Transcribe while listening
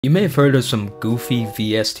You may have heard of some goofy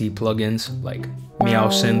VST plugins like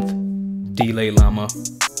Meowsynth, Delay Llama,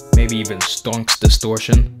 maybe even Stonks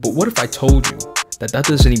Distortion. But what if I told you that that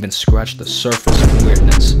doesn't even scratch the surface of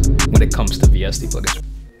weirdness when it comes to VST plugins?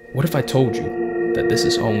 What if I told you that this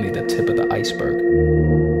is only the tip of the iceberg?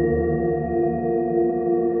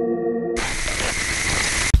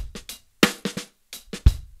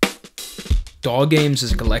 DAW Games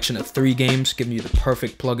is a collection of 3 games giving you the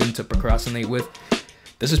perfect plugin to procrastinate with.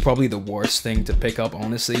 This is probably the worst thing to pick up,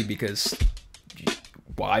 honestly, because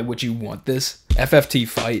why would you want this? FFT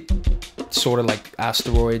Fight, sort of like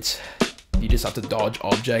Asteroids. You just have to dodge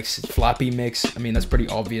objects. Flappy Mix, I mean, that's pretty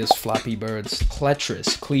obvious. Flappy Birds.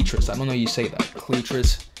 Cletris, I don't know how you say that.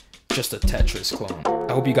 Cletris, just a Tetris clone.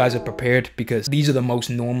 I hope you guys are prepared because these are the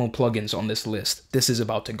most normal plugins on this list. This is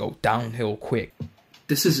about to go downhill quick.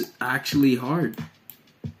 This is actually hard.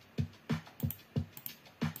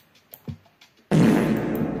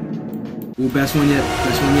 Ooh, best one yet,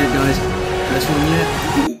 guys. Best one yet.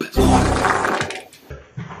 Ooh, best one.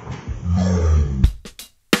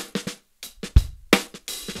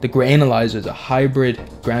 The GrANALiser is a hybrid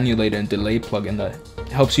granulator and delay plugin that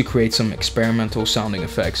helps you create some experimental sounding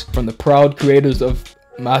effects from the proud creators of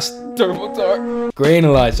Wavosaur.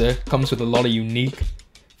 GrANALiser comes with a lot of unique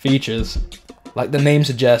features. Like the name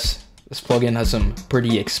suggests, this plugin has some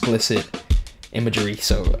pretty explicit imagery,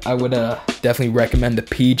 so I would definitely recommend the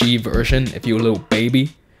PG version if you're a little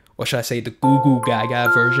baby, or should I say the goo goo gaga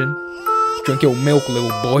version. Drink your milk, little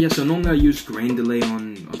boy. Yeah, so normally I use grain delay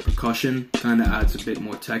on percussion, kind of adds a bit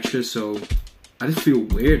more texture, so I just feel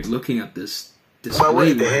weird looking at this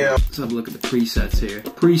display. Let's have a look at the presets here.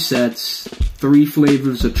 Presets, 3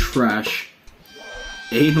 flavors of trash,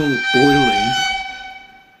 anal boiling,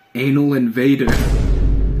 anal invader,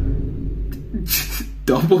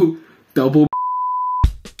 double.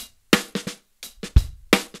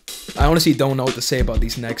 I honestly don't know what to say about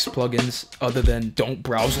these next plugins other than don't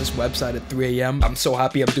browse this website at 3 AM. I'm so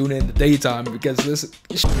happy I'm doing it in the daytime because this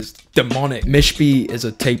is demonic. Mishby is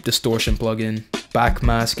a tape distortion plugin.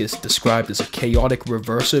 Backmask is described as a chaotic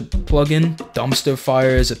reverser plugin. Dumpster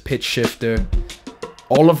Fire is a pitch shifter.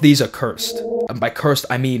 All of these are cursed. And by cursed,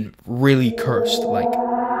 I mean really cursed. Like,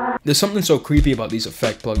 there's something so creepy about these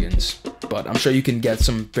effect plugins, but I'm sure you can get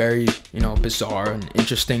some very, bizarre and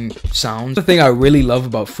interesting sounds. The thing I really love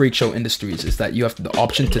about FreakShowIndustries is that you have the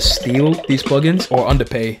option to steal these plugins or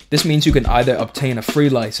underpay. This means you can either obtain a free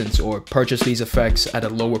license or purchase these effects at a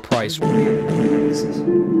lower price. What is this?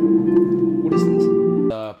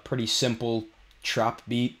 A pretty simple trap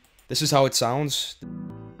beat. This is how it sounds.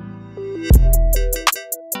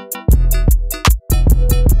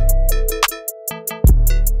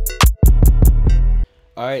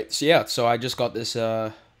 Alright, so yeah, so I just got this,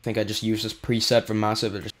 I think I just used this preset from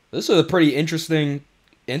Massive. This is a pretty interesting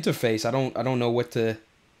interface. I don't know what to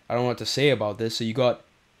say about this. So you got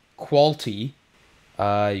quality.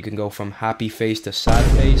 You can go from happy face to sad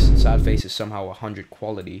face. Sad face is somehow 100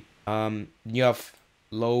 quality. You have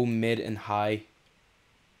low, mid, and high.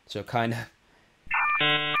 So kind of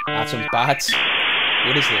add some bats.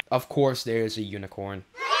 What is it? Of course, there's a unicorn.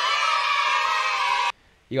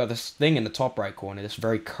 You got this thing in the top right corner, this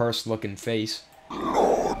very cursed looking face.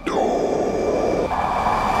 What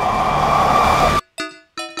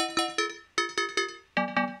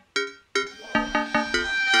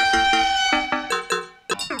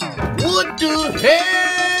the hell?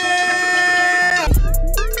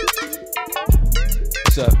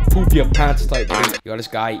 It's a poop your pants type thing. You got this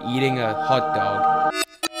guy eating a hot dog.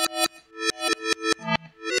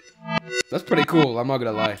 That's pretty cool, I'm not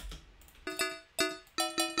gonna lie.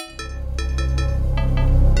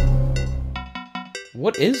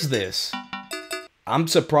 What is this? I'm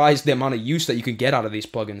surprised the amount of use that you can get out of these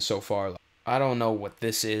plugins so far. I don't know what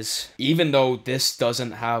this is. Even though this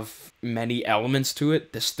doesn't have many elements to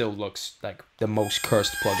it, this still looks like the most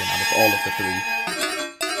cursed plugin out of all of the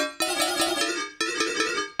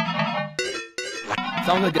 3.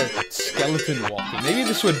 Sounds like a skeleton walking. Maybe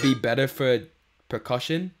this would be better for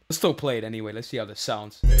percussion. Let's still play it anyway. Let's see how this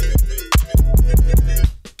sounds.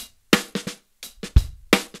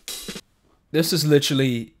 This is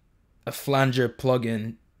literally a flanger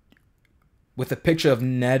plugin with a picture of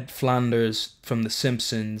Ned Flanders from The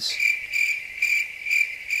Simpsons.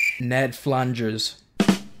 Ned Flangers.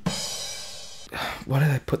 Why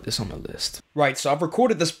did I put this on the list? Right, so I've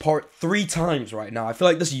recorded this part 3 times right now. I feel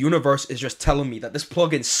like this universe is just telling me that this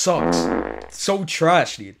plugin sucks. It's so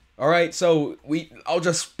trash, dude. Alright, so I'll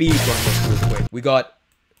just speed run this real quick. We got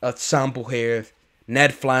a sample here.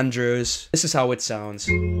 Ned Flangers. This is how it sounds.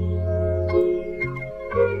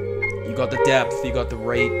 You got the depth, you got the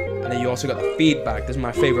rate, and And then you also got the feedback. This is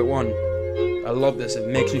my favorite one. I love this. It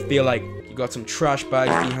makes you feel like you got some trash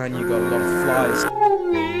bags behind you, got a lot of flies.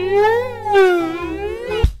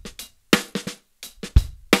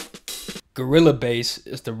 Gorilla Bass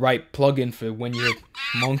is the right plugin for when you're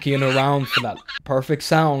monkeying around for that perfect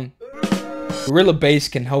sound. Gorilla Bass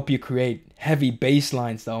can help you create heavy bass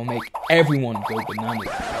lines that will make everyone go bananas.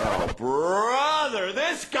 Oh, brother,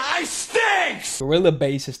 this guy stinks! Gorilla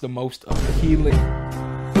Bass is the most appealing.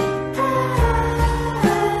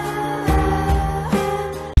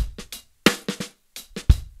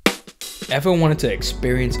 Ever wanted to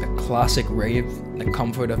experience a classic rave in the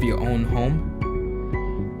comfort of your own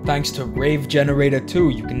home? Thanks to Rave Generator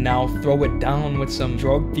 2, you can now throw it down with some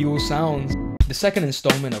drug-fueled sounds. The second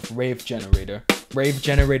installment of Rave Generator, Rave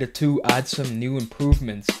Generator 2 adds some new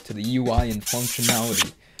improvements to the UI and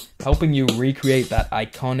functionality, helping you recreate that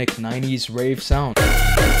iconic 90s rave sound.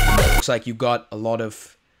 Looks like you got a lot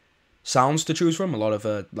of sounds to choose from, a lot of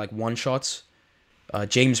like one-shots.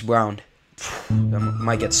 James Brown, I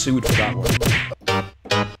might get sued for that one.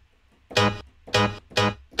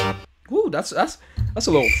 Ooh, that's a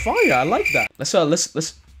little fire. I like that.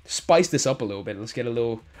 Let's spice this up a little bit. Let's get a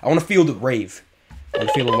little. I want to feel the rave. I want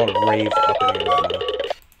to feel a lot of rave up in here right now.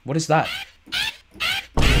 What is that?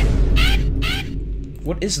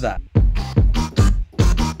 What is that?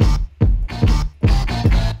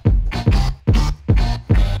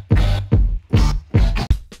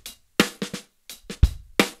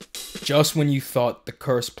 Just when you thought the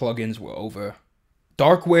cursed plugins were over.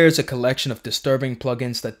 Darkware is a collection of disturbing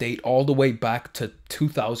plugins that date all the way back to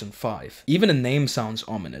 2005. Even the name sounds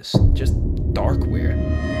ominous. Just Darkware.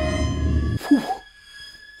 Whew.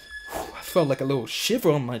 I felt like a little shiver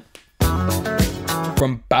on my...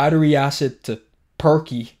 From battery acid to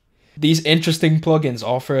perky, these interesting plugins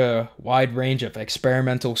offer a wide range of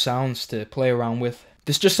experimental sounds to play around with.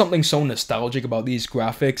 There's just something so nostalgic about these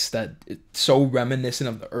graphics that it's so reminiscent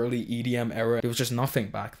of the early EDM era. There was just nothing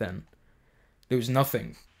back then. There was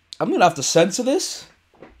nothing. I'm gonna have to censor this.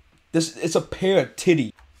 It's a pair of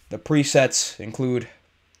titty. The presets include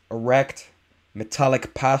erect,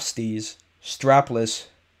 metallic pasties, strapless,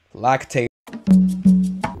 lactate.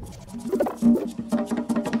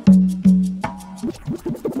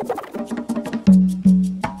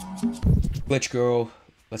 Glitch Girl.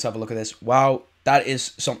 Let's have a look at this. Wow, that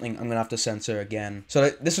is something I'm gonna have to censor again.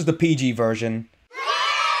 So this is the PG version.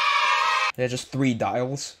 They're just 3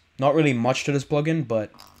 dials. Not really much to this plugin,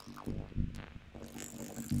 but...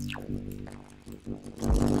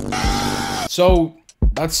 So,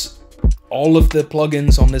 that's all of the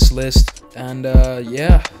plugins on this list. And,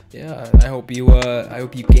 yeah, I hope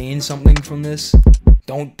you gain something from this.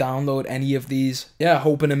 Don't download any of these. Yeah,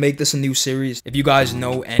 hoping to make this a new series. If you guys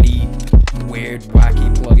know any weird,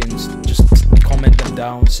 wacky plugins, just comment them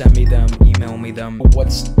down, send me them, email me them.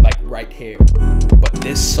 What's, like, right here. But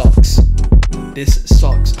this sucks. This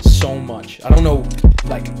sucks so much. I don't know,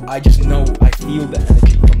 like, I just know I feel the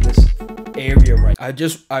energy from this area right.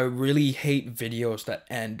 I really hate videos that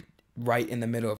end right in the middle of